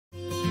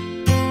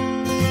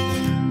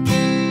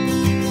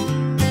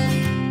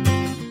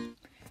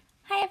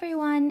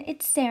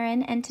it's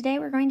Saren, and today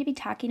we're going to be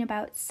talking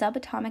about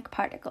subatomic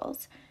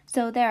particles.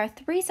 So there are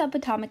three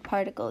subatomic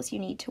particles you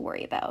need to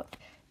worry about.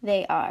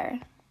 They are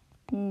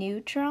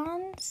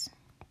neutrons,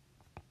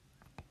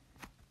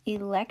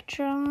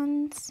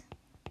 electrons,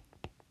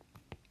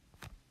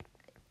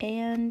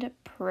 and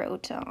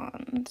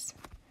protons.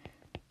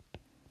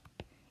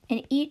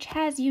 And each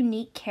has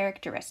unique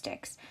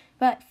characteristics.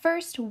 But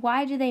first,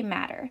 why do they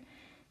matter?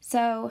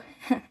 So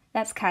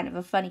that's kind of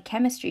a funny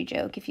chemistry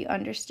joke if you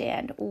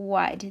understand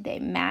why do they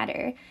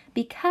matter.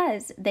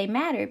 Because they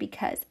matter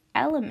because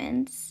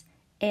elements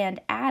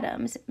and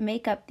atoms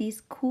make up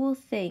these cool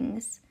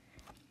things.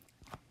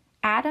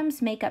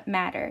 Atoms make up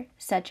matter,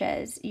 such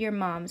as your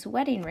mom's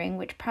wedding ring,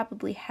 which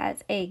probably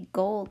has a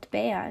gold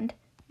band,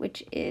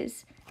 which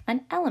is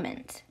an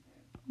element.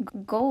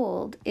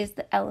 Gold is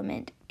the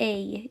element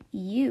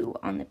Au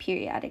on the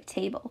periodic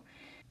table.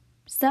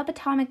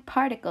 Subatomic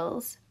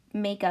particles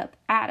make up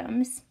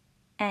atoms,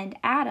 and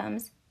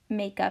atoms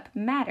make up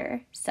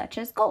matter, such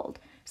as gold.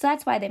 So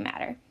that's why they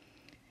matter.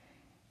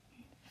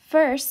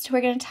 First,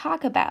 we're going to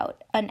talk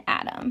about an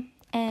atom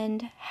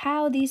and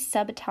how these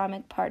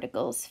subatomic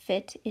particles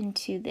fit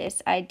into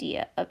this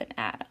idea of an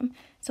atom.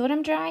 So what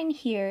I'm drawing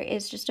here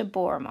is just a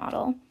Bohr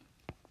model.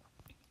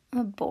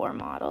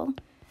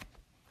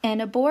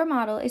 And a Bohr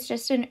model is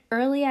just an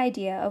early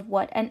idea of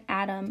what an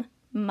atom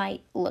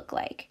might look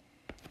like.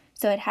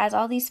 So it has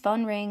all these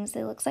fun rings,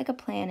 it looks like a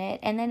planet,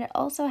 and then it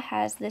also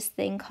has this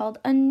thing called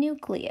a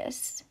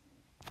nucleus.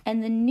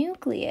 And the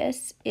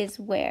nucleus is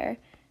where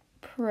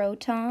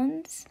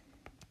protons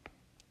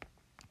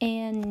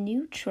and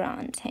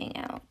neutrons hang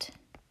out.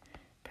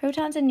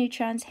 Protons and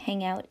neutrons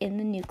hang out in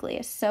the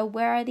nucleus. So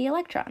where are the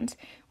electrons?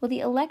 Well,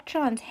 the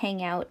electrons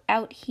hang out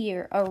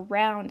here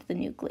around the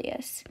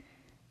nucleus.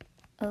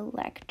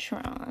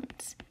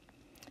 Electrons.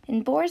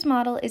 And Bohr's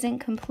model isn't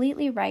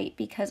completely right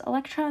because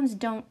electrons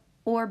don't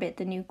orbit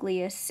the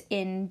nucleus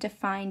in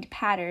defined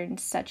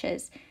patterns such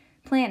as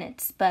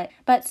planets. But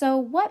so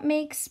what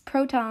makes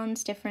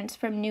protons different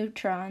from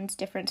neutrons,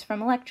 different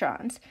from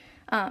electrons?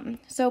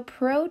 So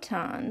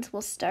protons,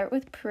 we'll start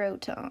with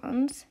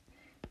protons.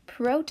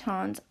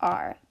 Protons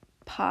are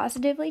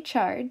positively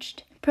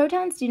charged.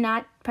 Protons do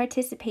not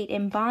participate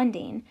in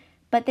bonding,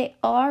 but they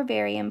are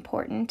very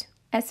important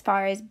as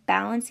far as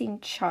balancing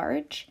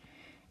charge,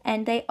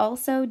 and they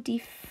also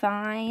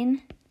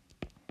define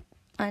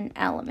an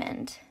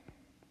element.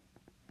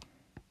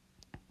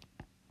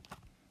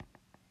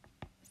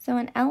 So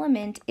an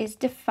element is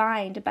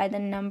defined by the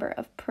number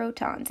of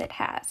protons it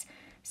has.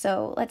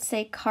 So let's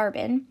say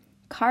carbon.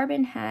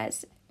 Carbon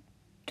has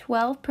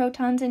 12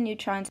 protons and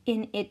neutrons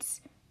in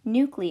its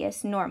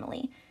nucleus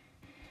normally.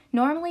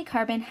 Normally,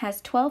 carbon has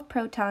 12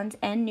 protons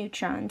and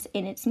neutrons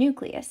in its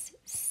nucleus.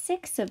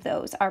 6 of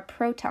those are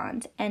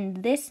protons,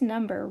 and this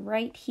number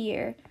right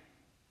here,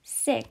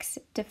 6,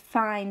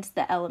 defines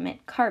the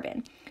element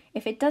carbon.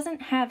 If it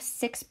doesn't have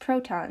 6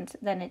 protons,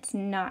 then it's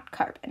not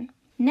carbon.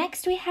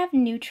 Next, we have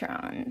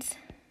neutrons.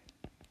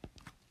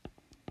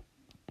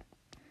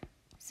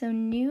 So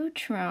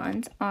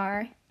neutrons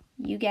are,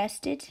 you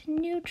guessed it,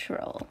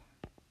 neutral.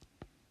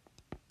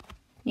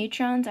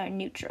 Neutrons are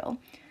neutral.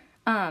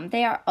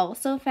 They are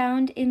also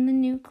found in the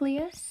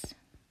nucleus.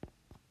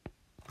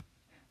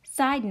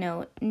 Side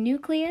note,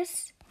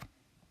 nucleus,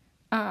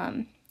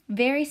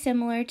 very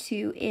similar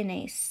to in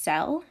a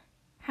cell,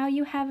 how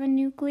you have a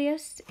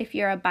nucleus. If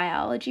you're a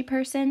biology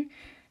person,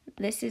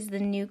 this is the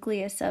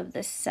nucleus of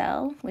the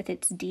cell with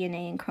its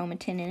DNA and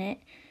chromatin in it.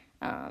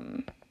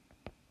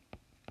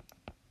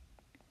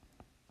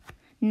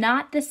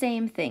 Not the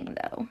same thing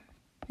though.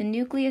 The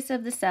nucleus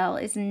of the cell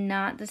is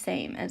not the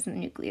same as the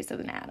nucleus of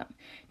an atom.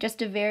 Just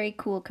a very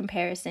cool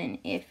comparison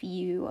if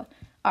you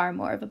are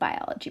more of a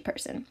biology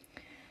person.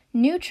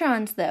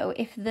 Neutrons though,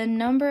 if the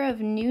number of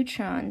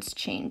neutrons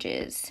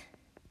changes,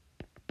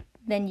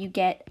 then you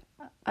get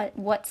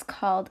what's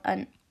called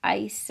an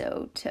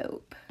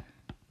isotope.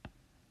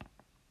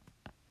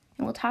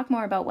 And we'll talk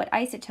more about what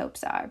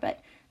isotopes are,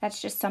 but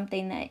that's just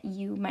something that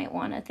you might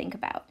want to think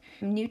about.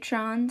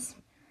 Neutrons,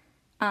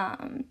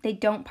 they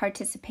don't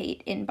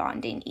participate in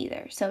bonding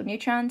either. So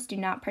neutrons do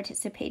not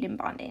participate in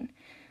bonding.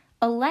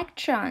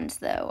 Electrons,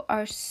 though,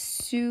 are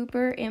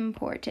super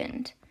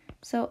important.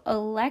 So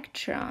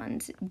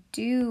electrons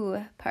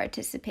do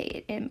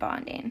participate in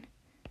bonding.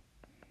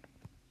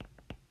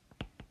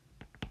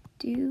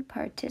 Do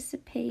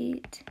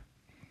participate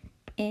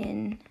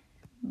in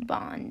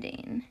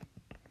bonding.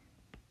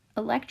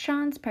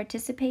 Electrons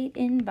participate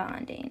in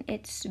bonding.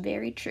 It's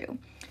very true.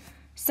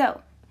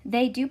 So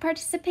they do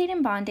participate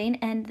in bonding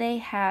and they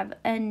have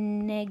a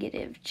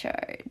negative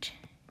charge.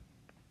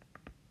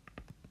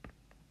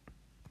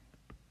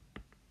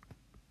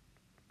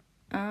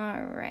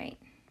 All right.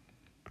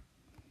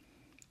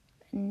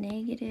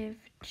 Negative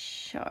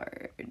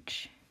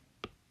charge.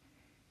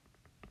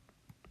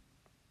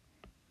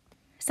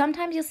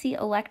 Sometimes you'll see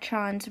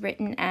electrons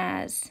written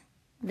as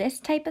this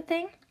type of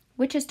thing,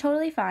 which is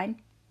totally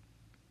fine.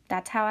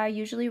 That's how I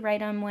usually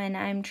write them when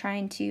I'm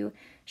trying to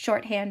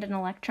shorthand an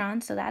electron,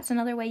 so that's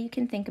another way you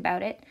can think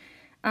about it.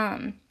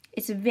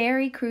 It's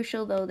very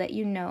crucial, though, that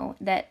you know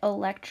that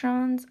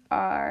electrons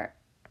are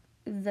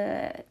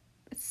the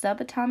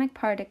subatomic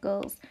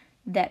particles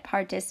that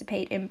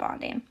participate in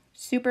bonding.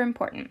 Super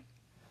important.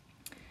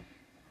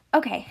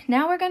 Okay,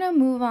 now we're going to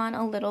move on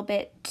a little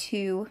bit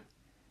to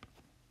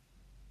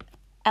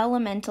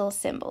elemental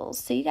symbols.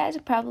 So you guys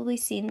have probably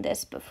seen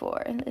this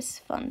before, this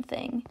fun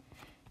thing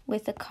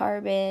with the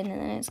carbon,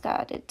 and then it's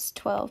got its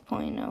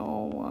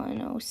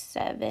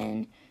 12.0107,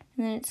 and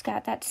then it's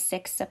got that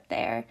 6 up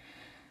there.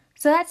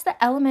 So that's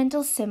the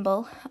elemental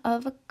symbol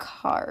of a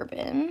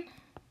carbon.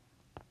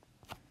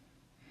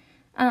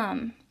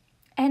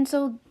 And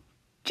so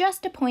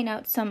just to point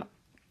out some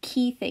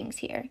key things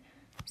here.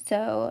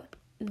 So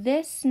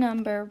this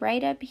number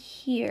right up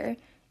here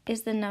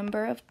is the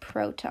number of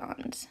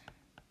protons.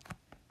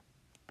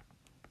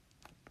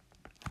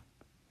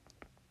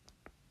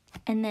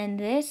 And then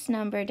this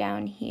number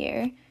down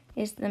here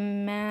is the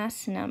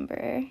mass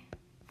number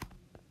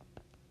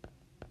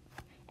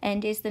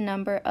and is the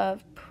number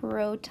of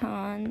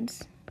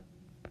protons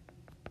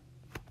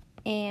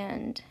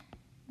and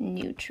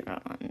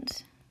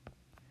neutrons.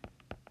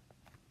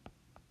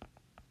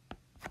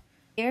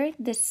 Here,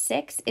 the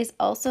 6 is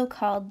also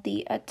called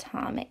the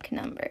atomic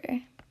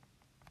number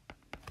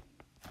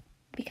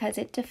because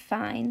it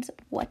defines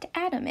what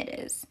atom it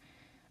is.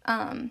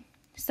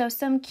 So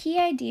some key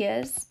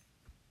ideas: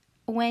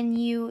 when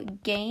you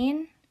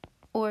gain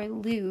or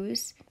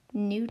lose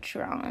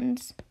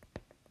neutrons,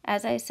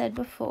 as I said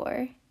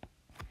before,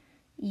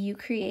 you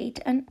create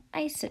an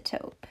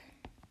isotope.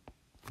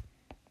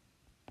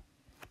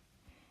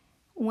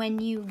 When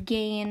you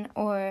gain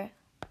or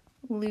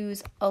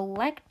lose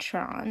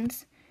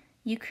electrons,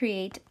 you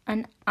create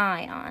an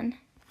ion.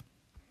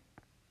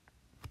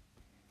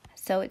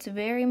 So it's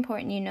very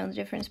important you know the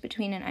difference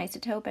between an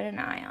isotope and an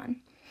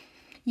ion.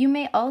 You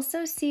may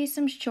also see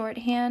some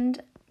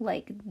shorthand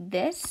like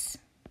this.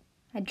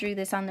 I drew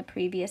this on the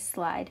previous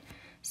slide.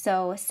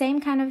 So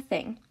same kind of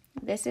thing.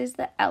 This is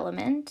the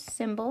element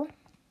symbol.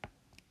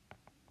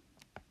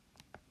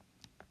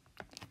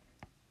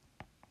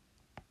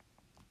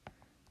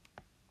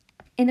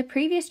 In the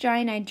previous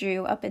drawing I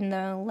drew up in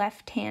the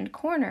left-hand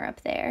corner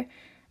up there,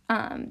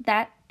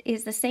 that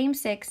is the same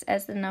 6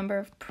 as the number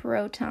of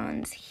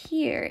protons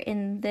here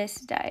in this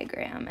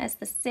diagram as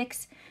the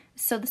 6.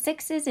 So the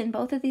 6's in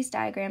both of these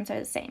diagrams are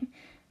the same.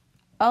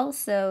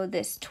 Also,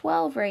 this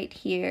 12 right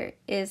here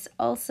is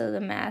also the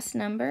mass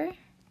number,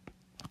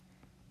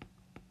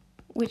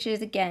 which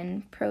is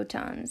again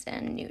protons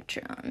and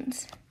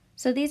neutrons.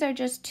 So these are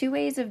just two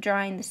ways of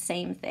drawing the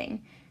same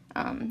thing.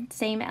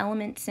 Same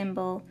element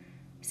symbol,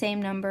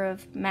 same number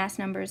of mass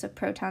numbers of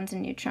protons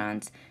and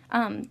neutrons.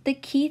 The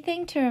key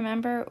thing to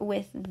remember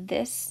with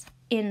this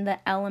in the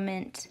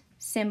element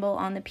symbol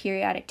on the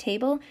periodic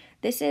table,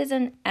 this is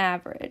an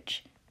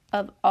average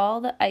of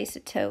all the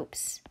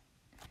isotopes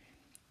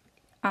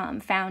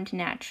found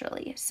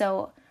naturally.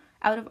 So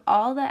out of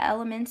all the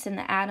elements in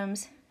the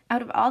atoms,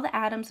 out of all the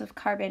atoms of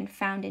carbon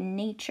found in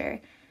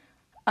nature,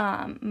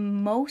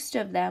 most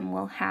of them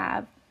will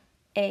have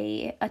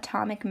a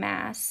atomic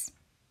mass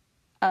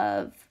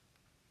of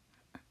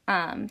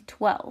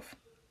 12.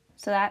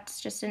 So that's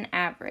just an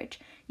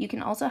average. You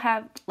can also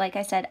have, like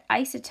I said,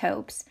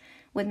 isotopes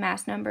with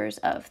mass numbers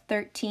of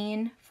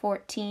 13,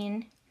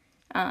 14,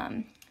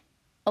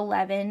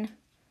 11.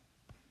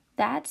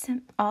 That's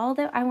all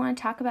that I want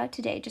to talk about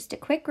today. Just a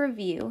quick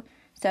review.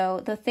 So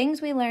the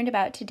things we learned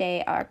about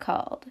today are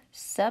called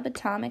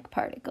subatomic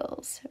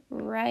particles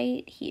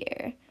right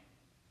here.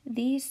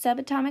 These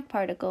subatomic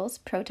particles,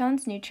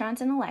 protons,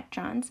 neutrons, and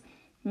electrons,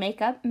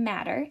 make up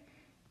matter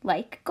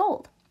like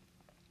gold.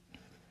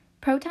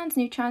 Protons,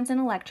 neutrons, and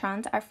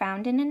electrons are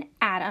found in an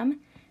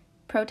atom.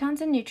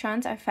 Protons and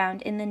neutrons are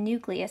found in the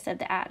nucleus of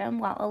the atom,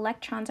 while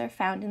electrons are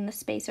found in the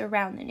space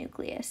around the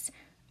nucleus.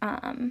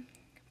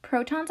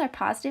 Protons are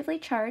positively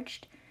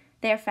charged.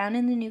 They are found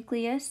in the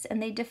nucleus,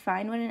 and they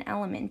define what an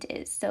element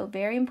is. So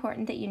very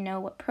important that you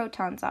know what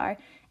protons are,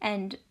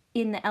 and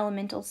in the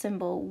elemental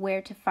symbol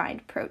where to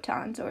find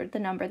protons, or the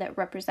number that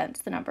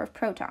represents the number of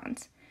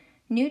protons.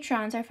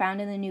 Neutrons are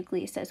found in the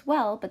nucleus as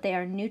well, but they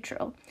are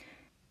neutral.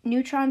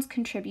 Neutrons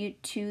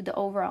contribute to the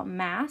overall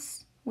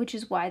mass, which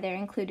is why they're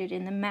included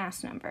in the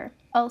mass number.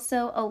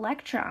 Also,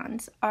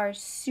 electrons are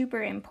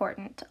super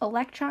important.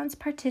 Electrons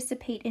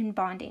participate in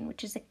bonding,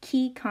 which is a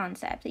key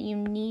concept that you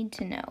need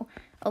to know.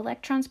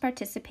 Electrons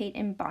participate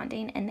in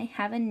bonding, and they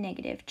have a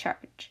negative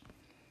charge.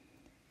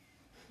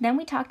 Then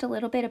we talked a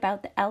little bit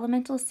about the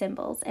elemental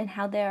symbols and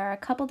how there are a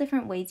couple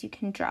different ways you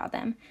can draw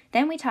them.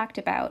 Then we talked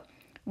about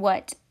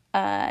what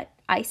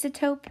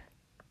isotope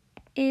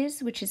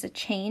is, which is a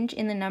change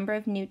in the number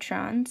of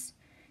neutrons,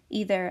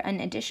 either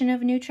an addition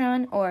of a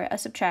neutron or a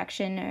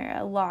subtraction or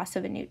a loss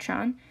of a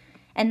neutron.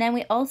 And then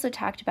we also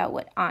talked about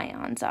what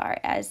ions are,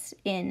 as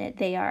in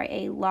they are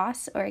a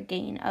loss or a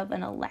gain of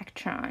an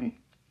electron.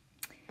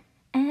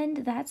 And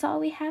that's all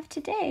we have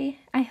today.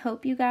 I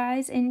hope you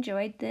guys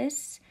enjoyed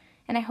this,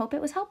 and I hope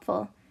it was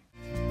helpful.